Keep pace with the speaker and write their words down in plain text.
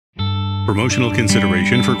Promotional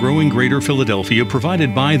consideration for growing Greater Philadelphia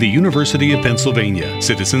provided by the University of Pennsylvania,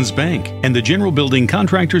 Citizens Bank, and the General Building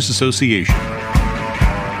Contractors Association.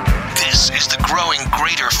 This is the Growing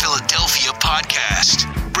Greater Philadelphia podcast,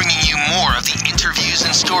 bringing you more of the interviews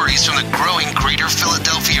and stories from the Growing Greater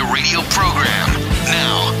Philadelphia radio program.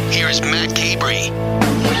 Now, here is Matt Cabrey.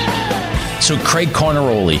 So, Craig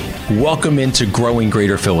Carnaroli, welcome into Growing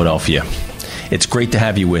Greater Philadelphia. It's great to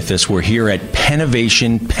have you with us. We're here at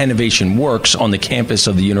Pennovation Works on the campus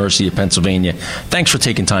of the University of Pennsylvania. Thanks for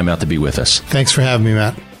taking time out to be with us. Thanks for having me,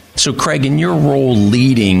 Matt. So, Craig, in your role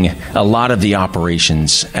leading a lot of the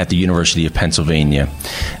operations at the University of Pennsylvania,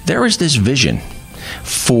 there is this vision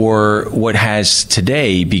for what has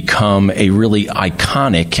today become a really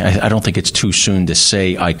iconic, I don't think it's too soon to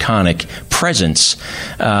say iconic, presence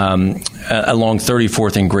along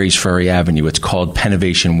 34th and Grays Ferry Avenue. It's called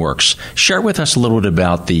Pennovation Works. Share with us a little bit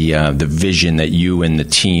about the vision that you and the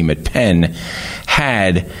team at Penn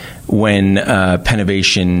had when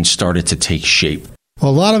Pennovation started to take shape. Well,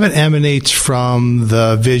 a lot of it emanates from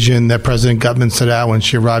the vision that President Gutmann set out when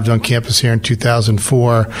she arrived on campus here in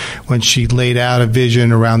 2004, when she laid out a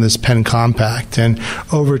vision around this Penn Compact. And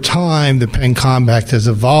over time, the Penn Compact has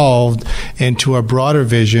evolved into a broader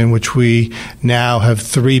vision, which we now have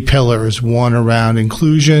three pillars, one around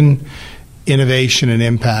inclusion, innovation, and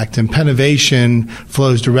impact. And Pennovation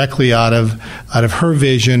flows directly out of her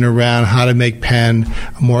vision around how to make Penn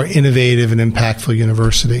a more innovative and impactful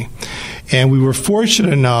university. And we were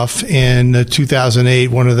fortunate enough in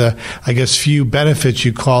 2008, one of the, few benefits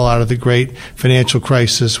you call out of the great financial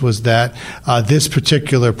crisis was that this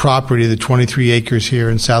particular property, the 23 acres here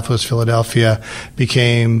in Southwest Philadelphia,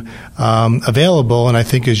 became available. And I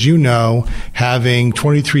think, as you know, having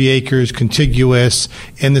 23 acres contiguous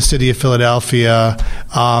in the city of Philadelphia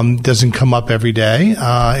doesn't come up every day,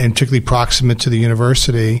 and particularly proximate to the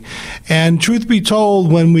university. And truth be told,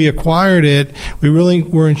 when we acquired it, we really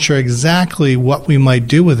weren't sure exactly what we might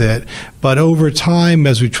do with it. But over time,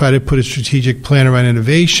 as we try to put a strategic plan around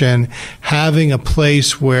innovation, having a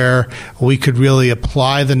place where we could really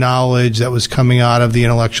apply the knowledge that was coming out of the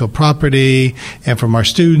intellectual property and from our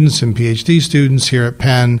students and PhD students here at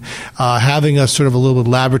Penn, having a sort of a little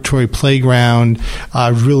laboratory playground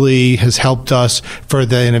really has helped us for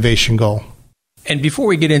the innovation goal. And before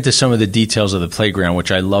we get into some of the details of the playground,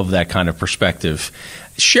 which I love that kind of perspective,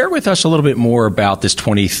 share with us a little bit more about this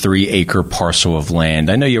 23-acre parcel of land.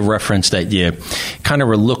 I know you referenced that you kind of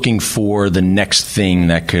were looking for the next thing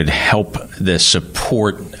that could help the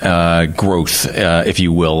support growth, if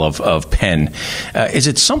you will, of Penn. Is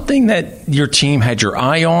it something that your team had your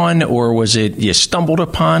eye on, or was it you stumbled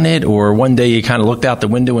upon it, or one day you kind of looked out the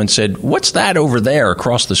window and said, what's that over there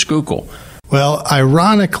across the Schuylkill? Well,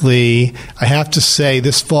 ironically, I have to say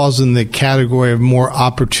this falls in the category of more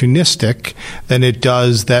opportunistic than it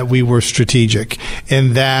does that we were strategic.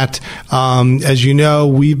 In that, as you know,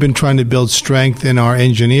 we've been trying to build strength in our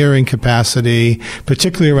engineering capacity,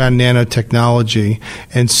 particularly around nanotechnology.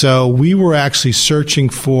 And so we were actually searching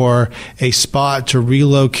for a spot to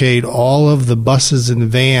relocate all of the buses and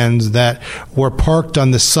vans that were parked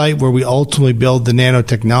on the site where we ultimately build the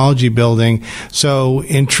nanotechnology building. So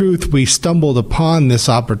in truth, we stumbled upon this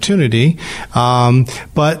opportunity,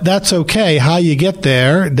 but that's okay. How you get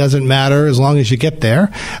there doesn't matter as long as you get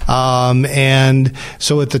there. And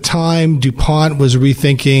so at the time, DuPont was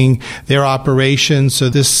rethinking their operations. So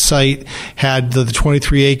this site had the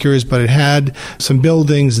 23 acres, but it had some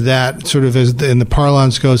buildings that sort of, as in the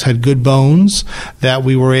parlance goes, had good bones that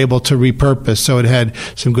we were able to repurpose. So it had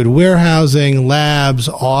some good warehousing, labs,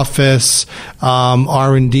 office,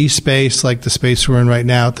 R&D space, like the space we're in right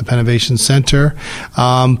now at the Pennovation Center.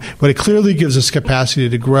 But it clearly gives us capacity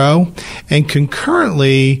to grow. And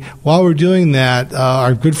concurrently, while we're doing that,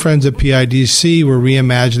 our good friends at PIDC were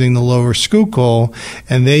reimagining the Lower Schuylkill,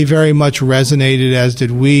 and they very much resonated, as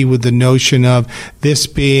did we, with the notion of this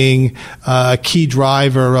being a key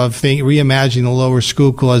driver of reimagining the Lower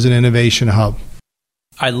Schuylkill as an innovation hub.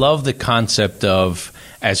 I love the concept of,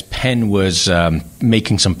 as Penn was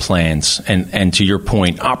making some plans, and to your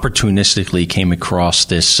point, opportunistically came across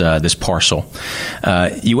this parcel.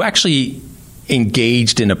 You actually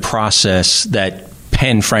engaged in a process that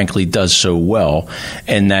Penn, frankly, does so well,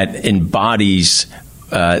 and that embodies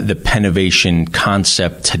the Pennovation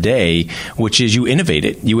concept today, which is you innovate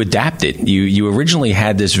it, you adapt it. You originally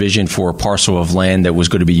had this vision for a parcel of land that was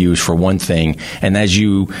going to be used for one thing, and as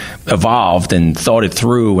you evolved and thought it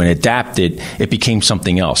through and adapted, it became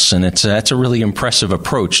something else. And that's a really impressive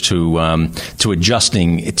approach to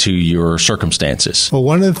adjusting to your circumstances. Well,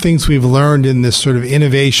 one of the things we've learned in this sort of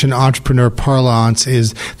innovation entrepreneur parlance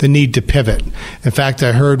is the need to pivot. In fact,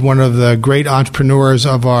 I heard one of the great entrepreneurs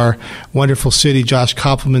of our wonderful city, Josh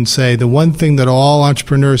Koppelman, say the one thing that all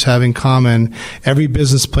entrepreneurs have in common, every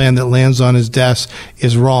business plan that lands on his desk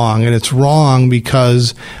is wrong. And it's wrong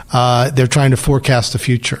because they're trying to forecast the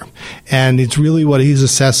future. And it's really what he's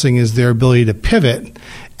assessing is their ability to pivot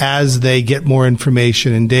as they get more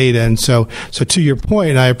information and data. And so to your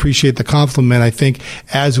point, I appreciate the compliment. I think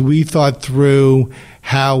as we thought through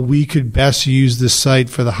how we could best use this site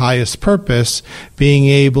for the highest purpose, being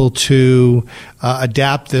able to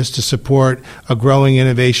adapt this to support a growing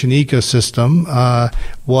innovation ecosystem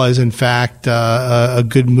was, in fact, a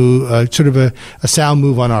good move, sort of a sound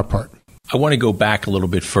move on our part. I want to go back a little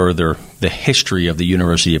bit further. The history of the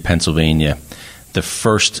University of Pennsylvania, the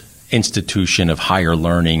first institution of higher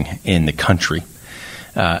learning in the country,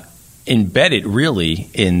 embedded really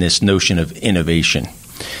in this notion of innovation.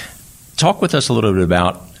 Talk with us a little bit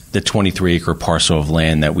about the 23-acre parcel of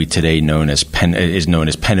land that we today is known as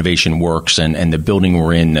Pennovation Works and the building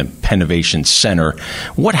we're in, the Pennovation Center.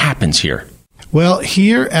 What happens here? Well,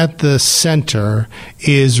 here at the center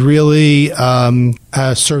is really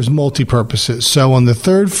serves multi-purposes. So on the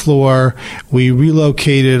third floor, we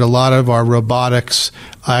relocated a lot of our robotics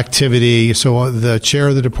activity. So the chair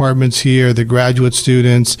of the department's here, the graduate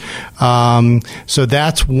students. So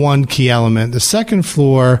that's one key element. The second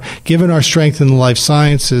floor, given our strength in the life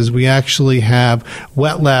sciences, we actually have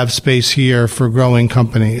wet lab space here for growing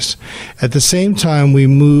companies. At the same time, we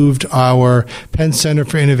moved our Penn Center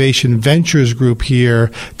for Innovation Ventures group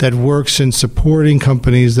here that works in supporting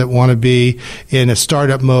companies that want to be in a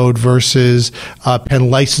startup mode versus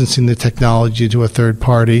Penn licensing the technology to a third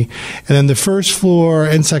party. And then the first floor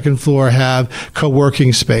and second floor have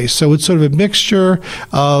co-working space. So it's sort of a mixture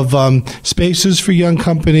of spaces for young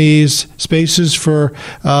companies, spaces for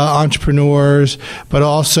entrepreneurs, but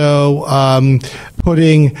also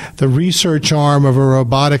putting the research arm of a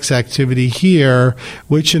robotics activity here,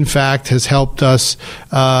 which in fact has helped us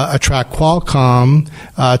attract Qualcomm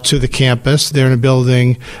to the campus. They're in a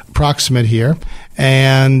building proximate here.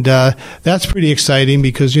 And that's pretty exciting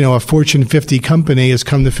because, a Fortune 50 company has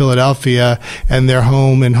come to Philadelphia and their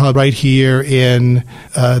home and hub right here in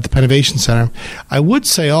the Pennovation Center. I would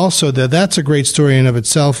say also that that's a great story in of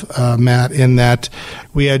itself, Matt, in that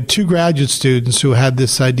we had two graduate students who had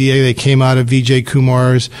this idea. They came out of Vijay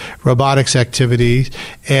Kumar's robotics activities,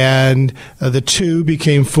 and the 2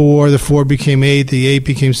 became 4, the 4 became 8, the 8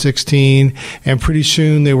 became 16, and pretty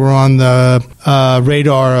soon they were on the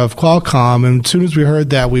radar of Qualcomm. And as soon as we heard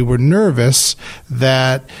that, we were nervous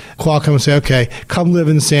that Qualcomm would say, okay, come live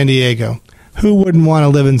in San Diego. Who wouldn't want to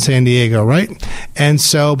live in San Diego, right? And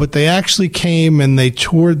so, but they actually came and they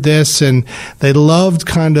toured this and they loved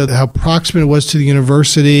kind of how proximate it was to the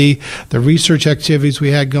university, the research activities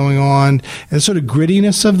we had going on, and the sort of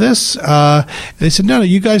grittiness of this. They said, no,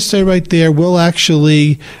 you guys stay right there. We'll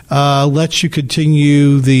actually let you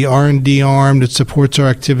continue the R&D arm that supports our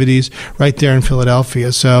activities right there in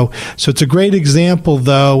Philadelphia. So it's a great example,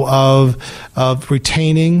 though, of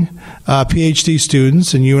retaining PhD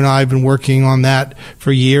students, and you and I have been working on that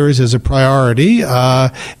for years as a priority,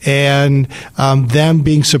 and them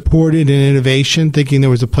being supported in innovation, thinking there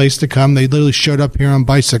was a place to come. They literally showed up here on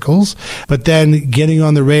bicycles, but then getting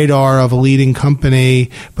on the radar of a leading company,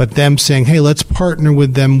 but them saying, hey, let's partner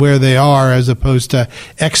with them where they are as opposed to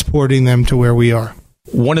exporting them to where we are.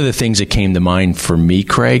 One of the things that came to mind for me,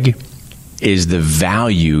 Craig, is the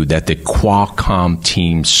value that the Qualcomm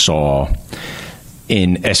team saw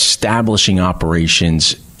in establishing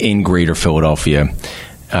operations in Greater Philadelphia.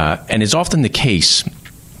 And it's often the case,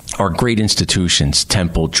 our great institutions,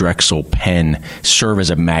 Temple, Drexel, Penn, serve as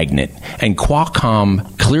a magnet. And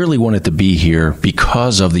Qualcomm clearly wanted to be here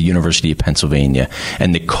because of the University of Pennsylvania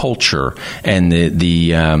and the culture and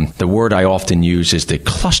the word I often use is the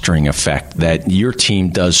clustering effect that your team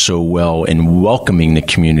does so well in welcoming the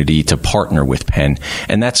community to partner with Penn.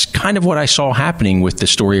 And that's kind of what I saw happening with the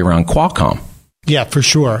story around Qualcomm. Yeah, for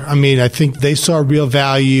sure. I mean, I think they saw real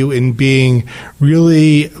value in being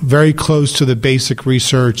really very close to the basic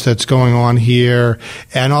research that's going on here,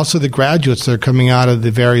 and also the graduates that are coming out of the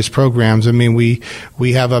various programs. I mean, we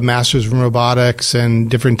have a master's in robotics and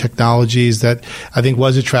different technologies that I think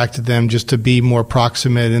was attracted them just to be more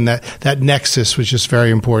proximate, and that nexus was just very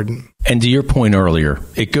important. And to your point earlier,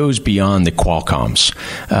 it goes beyond the Qualcomms.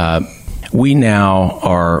 We now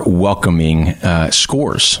are welcoming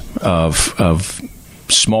scores of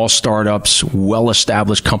small startups,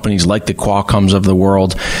 well-established companies like the Qualcomms of the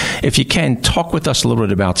world. If you can, talk with us a little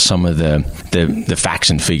bit about some of the facts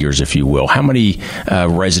and figures, if you will. How many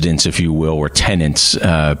residents, if you will, or tenants,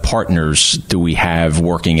 partners do we have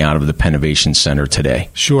working out of the Pennovation Center today?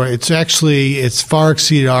 Sure. It's far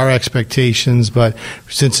exceeded our expectations, but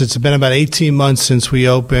since it's been about 18 months since we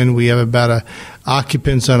opened, we have about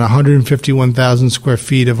occupants on 151,000 square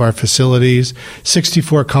feet of our facilities,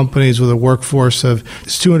 64 companies with a workforce of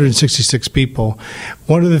 266 people.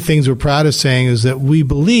 One of the things we're proud of saying is that we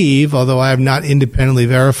believe, although I have not independently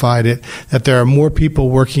verified it, that there are more people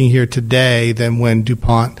working here today than when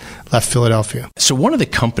DuPont left Philadelphia. So one of the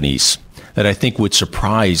companies that I think would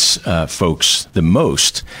surprise folks the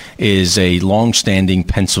most is a longstanding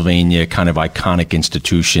Pennsylvania kind of iconic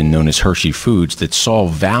institution known as Hershey Foods that saw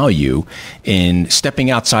value in stepping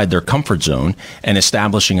outside their comfort zone and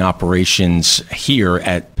establishing operations here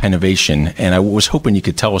at Pennovation. And I was hoping you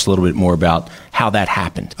could tell us a little bit more about how that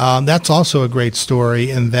happened. That's also a great story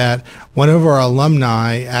in that one of our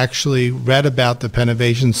alumni actually read about the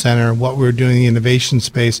Pennovation Center, what we were doing in the innovation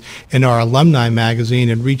space in our alumni magazine,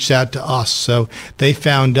 and reached out to us. So they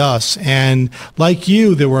found us. And like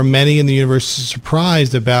you, there were many in the university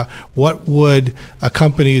surprised about what would a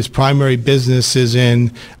company whose primary business is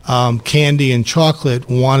in candy and chocolate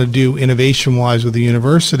want to do innovation-wise with the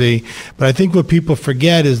university. But I think what people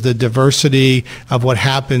forget is the diversity of what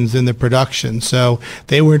happens in the production. So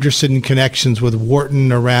they were interested in connections with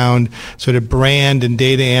Wharton around sort of brand and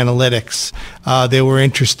data analytics. They were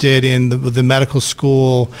interested in the medical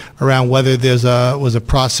school around whether was a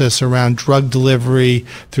process around drug delivery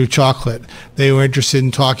through chocolate. They were interested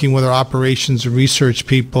in talking with our operations and research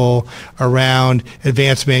people around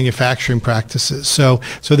advanced manufacturing practices. So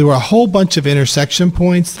there were a whole bunch of intersection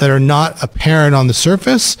points that are not apparent on the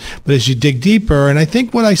surface, but as you dig deeper, and I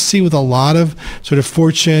think what I see with a lot of sort of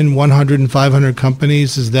Fortune 100 and 500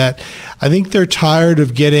 companies is that I think they're tired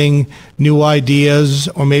of getting new ideas,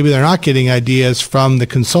 or maybe they're not getting ideas from the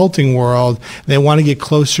consulting world. They want to get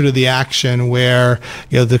closer to the action where,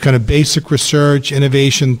 the kind of basic research,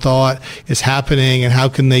 innovation, thought is happening, and how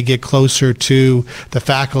can they get closer to the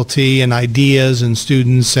faculty and ideas and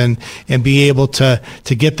students and be able to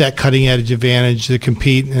get that cutting edge advantage to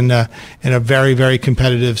compete in a very, very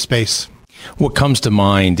competitive space. What comes to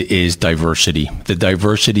mind is diversity, the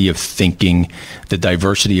diversity of thinking, the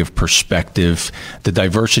diversity of perspective, the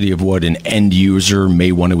diversity of what an end user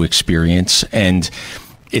may want to experience. And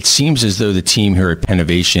it seems as though the team here at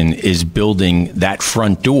Pennovation is building that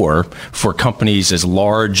front door for companies as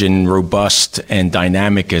large and robust and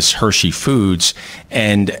dynamic as Hershey Foods,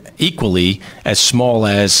 and equally as small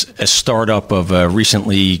as a startup of a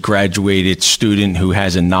recently graduated student who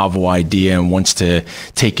has a novel idea and wants to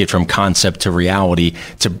take it from concept to reality,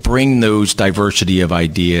 to bring those diversity of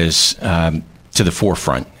ideas to the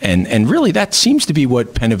forefront. And really that seems to be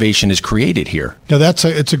what Pennovation has created here. No,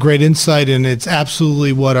 it's a great insight, and it's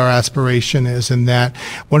absolutely what our aspiration is. And that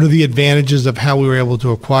one of the advantages of how we were able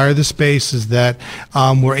to acquire the space is that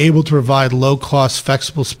we're able to provide low-cost,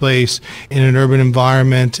 flexible space in an urban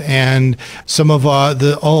environment. And some of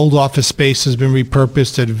the old office space has been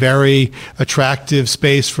repurposed at very attractive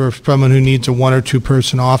space for someone who needs a 1 or 2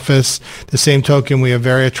 person office. The same token, we have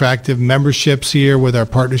very attractive memberships here with our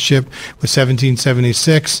partnership with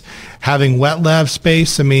 1776. Having wet lab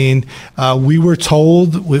space, we were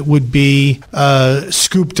told it would be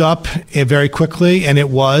scooped up very quickly, and it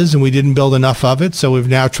was, and we didn't build enough of it, so we've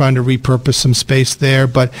now trying to repurpose some space there.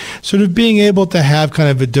 But sort of being able to have kind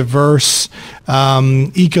of a diverse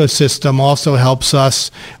ecosystem also helps us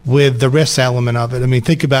with the risk element of it.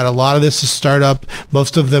 Think about it. A lot of this is startup.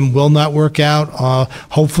 Most of them will not work out.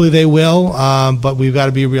 Hopefully they will, but we've got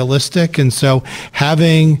to be realistic. And so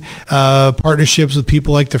having partnerships with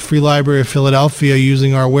people like the Free Library of Philadelphia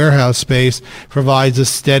using our warehouse space provides a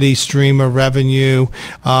steady stream of revenue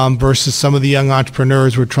versus some of the young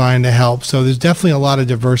entrepreneurs we're trying to help. So there's definitely a lot of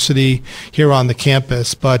diversity here on the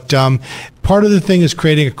campus. But part of the thing is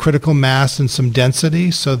creating a critical mass and some density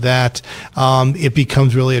so that it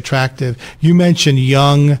becomes really attractive. You mentioned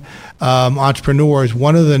young entrepreneurs.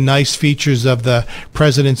 One of the nice features of the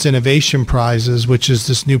President's Innovation Prizes, which is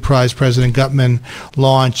this new prize President Gutmann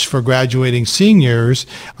launched for graduating seniors,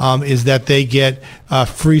 is that they get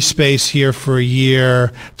free space here for a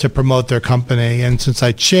year to promote their company. And since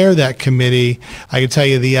I chair that committee, I can tell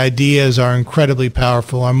you the ideas are incredibly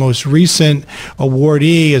powerful. Our most recent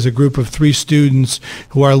awardee is a group of 3 3 students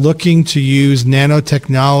who are looking to use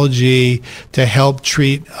nanotechnology to help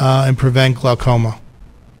treat and prevent glaucoma.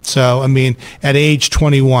 So, I mean, at age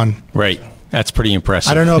 21. Right. That's pretty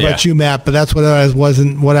impressive. I don't know about you, Matt, but that's what I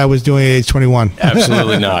was doing at age 21.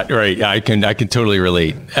 Absolutely not. Right. I can totally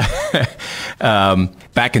relate.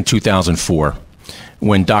 Back in 2004,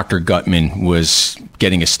 when Dr. Gutman was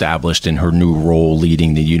getting established in her new role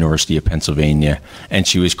leading the University of Pennsylvania, and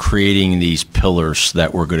she was creating these pillars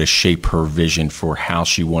that were going to shape her vision for how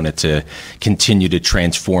she wanted to continue to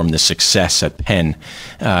transform the success at Penn,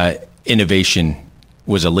 innovation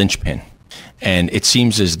was a linchpin. And it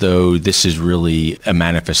seems as though this is really a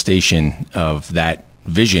manifestation of that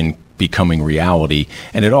vision becoming reality.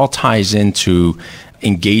 And it all ties into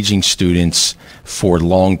engaging students for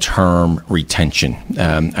long-term retention.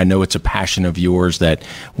 I know it's a passion of yours that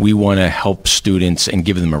we want to help students and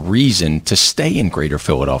give them a reason to stay in Greater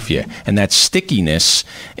Philadelphia. And that stickiness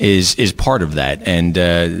is part of that. And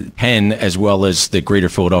Penn, as well as the Greater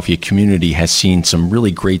Philadelphia community, has seen some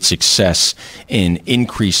really great success in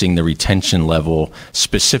increasing the retention level,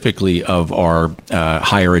 specifically of our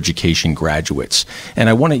higher education graduates. And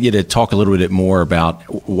I wanted you to talk a little bit more about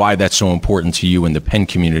why that's so important to you in the Penn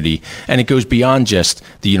community. And it goes beyond just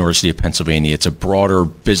the University of Pennsylvania. It's a broader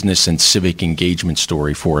business and civic engagement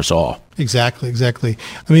story for us all. Exactly.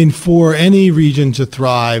 I mean, for any region to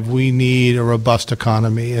thrive, we need a robust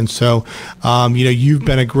economy. And so, you've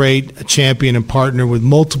been a great champion and partner with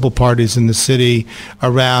multiple parties in the city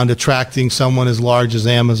around attracting someone as large as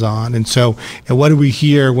Amazon. And so, what do we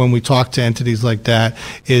hear when we talk to entities like that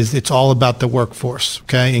is it's all about the workforce,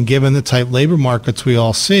 okay? And given the tight labor markets we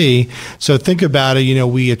all see, so think about it,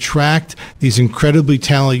 we attract these incredibly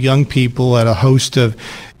talented young people at a host of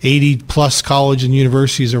 80 plus college and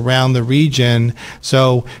universities around the region.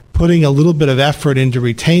 So putting a little bit of effort into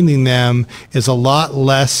retaining them is a lot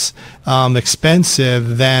less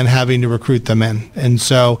expensive than having to recruit them in. And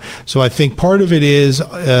so I think part of it is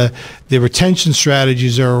the retention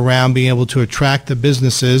strategies are around being able to attract the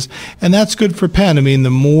businesses, and that's good for Penn. I mean,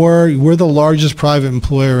 we're the largest private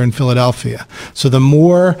employer in Philadelphia. So the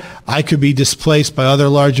more I could be displaced by other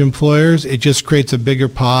large employers, it just creates a bigger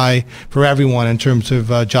pie for everyone in terms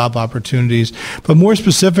of job opportunities. But more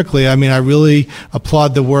specifically, I mean, I really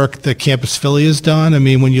applaud the work that Campus Philly has done. I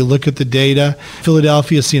mean, when you look at the data,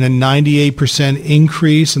 Philadelphia has seen a 98%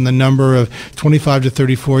 increase in the number of 25 to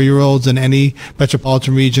 34-year-olds in any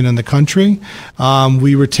metropolitan region in the country.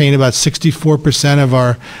 We retain about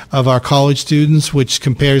 64% of our college students, which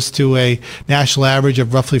compares to a national average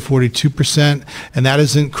of roughly 42%. And that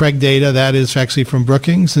isn't Craig data. That is actually from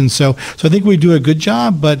Brookings. And so I think we do a good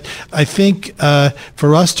job. But I think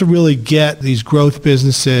for us to really get these growth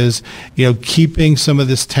businesses, keeping some of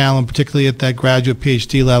this talent, particularly at that graduate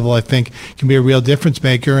PhD level, I think can be a real difference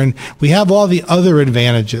maker. And we have all the other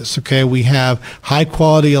advantages, okay? We have high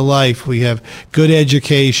quality of life. We have good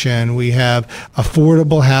education. We have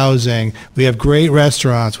affordable housing. We have great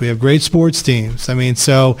restaurants. We have great sports teams. I mean,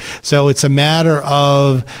 so it's a matter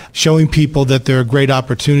of showing people that there are great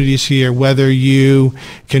opportunities here, whether you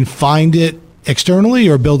can find it externally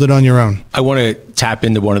or build it on your own. I want to tap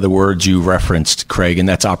into one of the words you referenced, Craig, and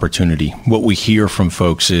that's opportunity. What we hear from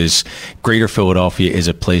folks is Greater Philadelphia is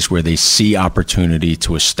a place where they see opportunity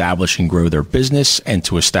to establish and grow their business and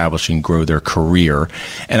to establish and grow their career.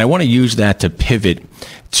 And I want to use that to pivot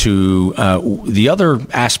to the other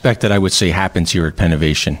aspect that I would say happens here at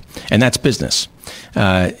Pennovation, and that's business.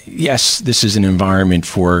 Yes, this is an environment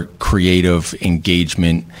for creative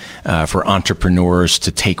engagement, for entrepreneurs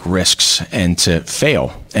to take risks and to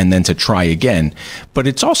fail and then to try again. But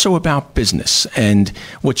it's also about business. And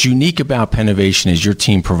what's unique about Pennovation is your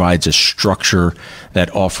team provides a structure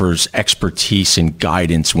that offers expertise and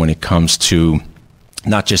guidance when it comes to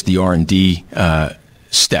not just the R&D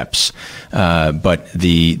steps, but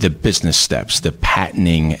the business steps, the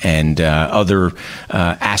patenting and other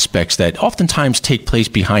aspects that oftentimes take place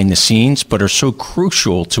behind the scenes, but are so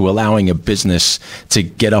crucial to allowing a business to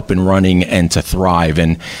get up and running and to thrive.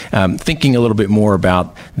 And thinking a little bit more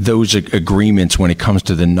about those agreements when it comes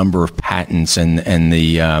to the number of patents and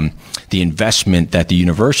the investment that the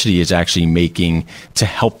university is actually making to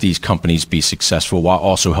help these companies be successful while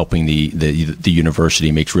also helping the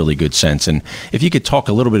university makes really good sense. And if you could talk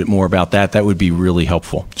a little bit more about that would be really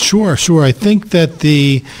helpful. Sure. I think that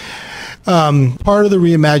Part of the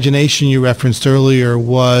reimagination you referenced earlier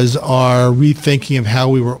was our rethinking of how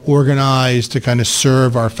we were organized to kind of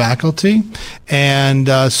serve our faculty. And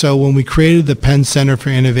so when we created the Penn Center for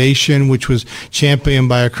Innovation, which was championed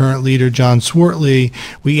by our current leader, John Swartley,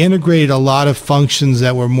 we integrated a lot of functions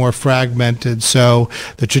that were more fragmented. So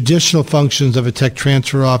the traditional functions of a tech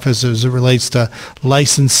transfer office as it relates to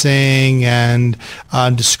licensing and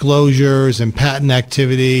disclosures and patent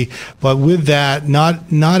activity. But with that,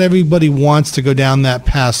 not everybody wants to go down that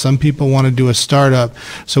path. Some people want to do a startup.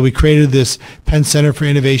 So we created this Penn Center for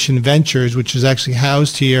Innovation Ventures, which is actually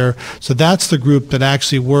housed here. So that's the group that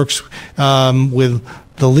actually works with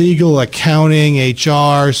the legal, accounting,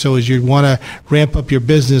 HR. So as you want to ramp up your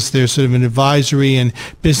business, there's sort of an advisory and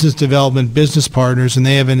business development business partners, and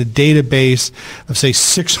they have a database of, say,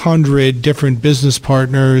 600 different business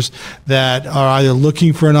partners that are either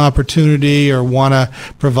looking for an opportunity or want to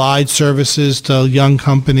provide services to young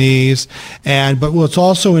companies. But what's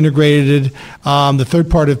also integrated, the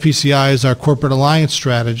third part of PCI is our corporate alliance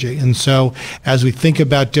strategy. And so as we think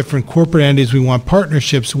about different corporate entities we want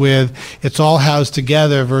partnerships with, it's all housed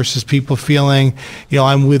together versus people feeling,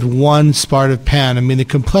 I'm with one part of Penn. I mean, the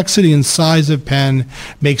complexity and size of Penn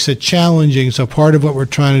makes it challenging. So part of what we're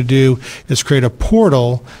trying to do is create a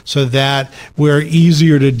portal so that we're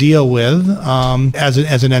easier to deal with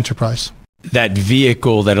as an enterprise. That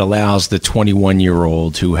vehicle that allows the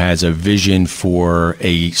 21-year-old who has a vision for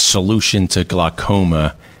a solution to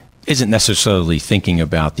glaucoma isn't necessarily thinking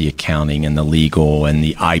about the accounting and the legal and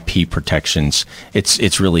the IP protections.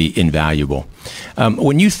 It's really invaluable.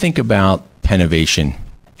 When you think about Pennovation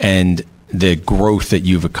and the growth that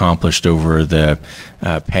you've accomplished over the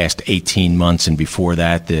past 18 months and before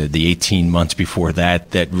that, the 18 months before that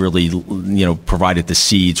really provided the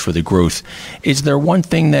seeds for the growth, is there one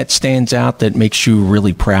thing that stands out that makes you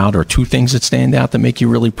really proud, or two things that stand out that make you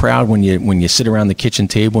really proud when you sit around the kitchen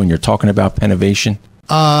table and you're talking about Pennovation?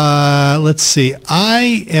 Let's see.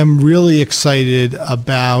 I am really excited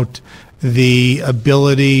about the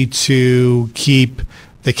ability to keep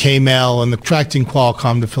the KML and attracting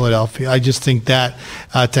Qualcomm to Philadelphia. I just think that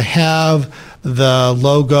to have the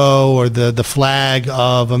logo or the flag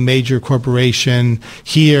of a major corporation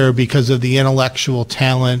here because of the intellectual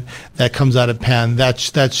talent that comes out of Penn,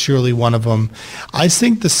 that's surely one of them. I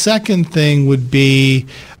think the second thing would be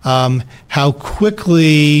how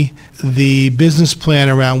quickly the business plan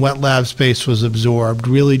around wet lab space was absorbed,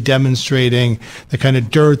 really demonstrating the kind of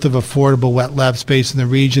dearth of affordable wet lab space in the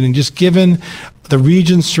region. And just given the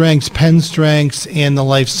region's strengths, Penn's strengths, and the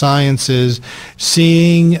life sciences,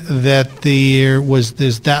 seeing that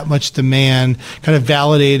there's that much demand kind of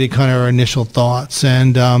validated kind of our initial thoughts.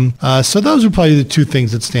 And so those are probably the two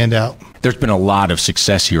things that stand out. There's been a lot of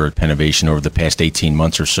success here at Pennovation over the past 18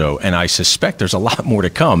 months or so, and I suspect there's a lot more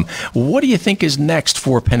to come. What do you think is next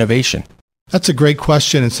for Pennovation? That's a great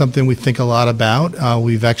question. It's something we think a lot about.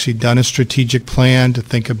 We've actually done a strategic plan to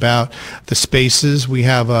think about the spaces. We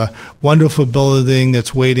have a wonderful building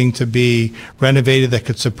that's waiting to be renovated that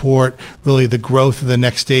could support really the growth of the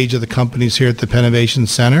next stage of the companies here at the Pennovation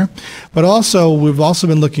Center. But also, we've also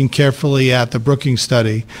been looking carefully at the Brookings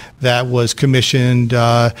study that was commissioned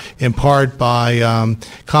in part by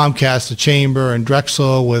Comcast, the Chamber, and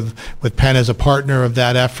Drexel with Penn as a partner of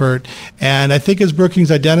that effort. And I think as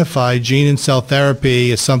Brookings identified, gene and cell therapy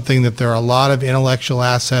is something that there are a lot of intellectual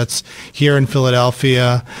assets here in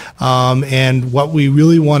Philadelphia. And what we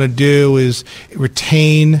really want to do is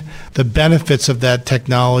retain the benefits of that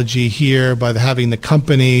technology here by having the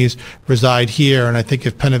companies reside here. And I think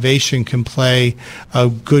if Pennovation can play a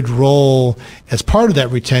good role as part of that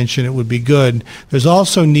retention, it would be good. There's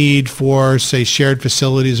also need for, say, shared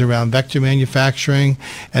facilities around vector manufacturing.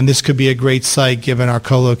 And this could be a great site given our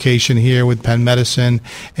co-location here with Penn Medicine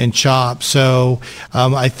and CHOP. So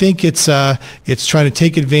I think it's trying to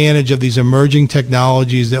take advantage of these emerging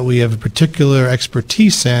technologies that we have a particular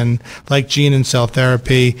expertise in, like gene and cell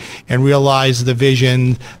therapy, and realize the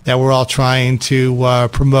vision that we're all trying to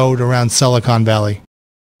promote around Silicon Valley.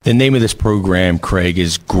 The name of this program, Craig,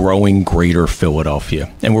 is Growing Greater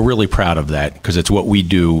Philadelphia. And we're really proud of that because it's what we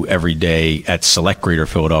do every day at Select Greater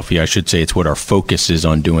Philadelphia. I should say it's what our focus is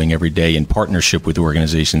on doing every day in partnership with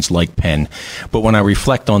organizations like Penn. But when I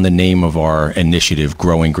reflect on the name of our initiative,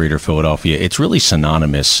 Growing Greater Philadelphia, it's really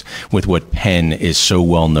synonymous with what Penn is so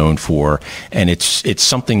well known for. And it's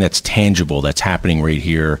something that's tangible that's happening right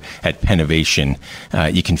here at Pennovation.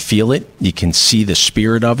 You can feel it. You can see the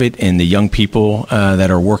spirit of it in the young people that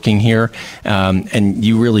are working here, and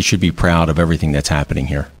you really should be proud of everything that's happening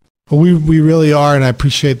here. Well, we really are, and I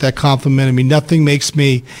appreciate that compliment. I mean, nothing makes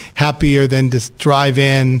me happier than to drive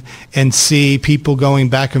in and see people going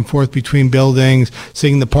back and forth between buildings,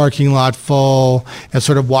 seeing the parking lot full, and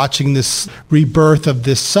sort of watching this rebirth of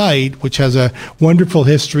this site, which has a wonderful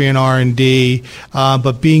history in R&D,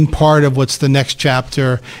 but being part of what's the next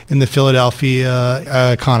chapter in the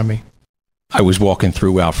Philadelphia economy. I was walking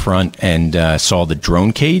through out front and saw the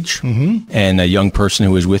drone cage, and a young person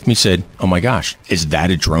who was with me said, "Oh my gosh, is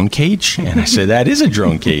that a drone cage?" And I said, "That is a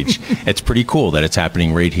drone cage." It's pretty cool that it's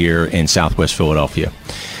happening right here in Southwest Philadelphia.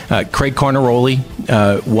 Craig Carnaroli,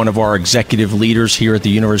 one of our executive leaders here at the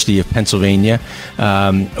University of Pennsylvania,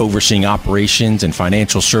 overseeing operations and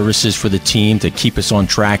financial services for the team to keep us on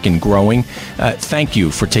track and growing. Thank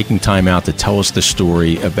you for taking time out to tell us the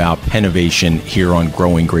story about Pennovation here on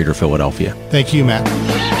Growing Greater Philadelphia. Thank you, Matt.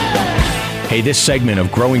 Hey, this segment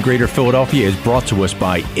of Growing Greater Philadelphia is brought to us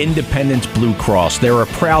by Independence Blue Cross. They're a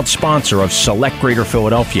proud sponsor of Select Greater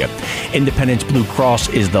Philadelphia. Independence Blue Cross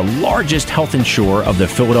is the largest health insurer of the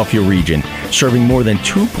Philadelphia region, serving more than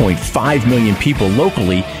 2.5 million people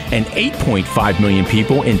locally and 8.5 million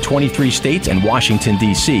people in 23 states and Washington,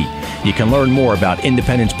 D.C. You can learn more about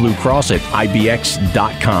Independence Blue Cross at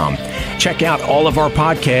ibx.com. Check out all of our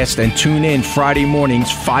podcasts and tune in Friday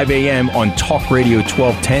mornings, 5 a.m. on Talk Radio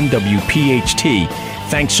 1210 WPHT.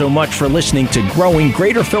 Thanks so much for listening to Growing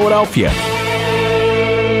Greater Philadelphia.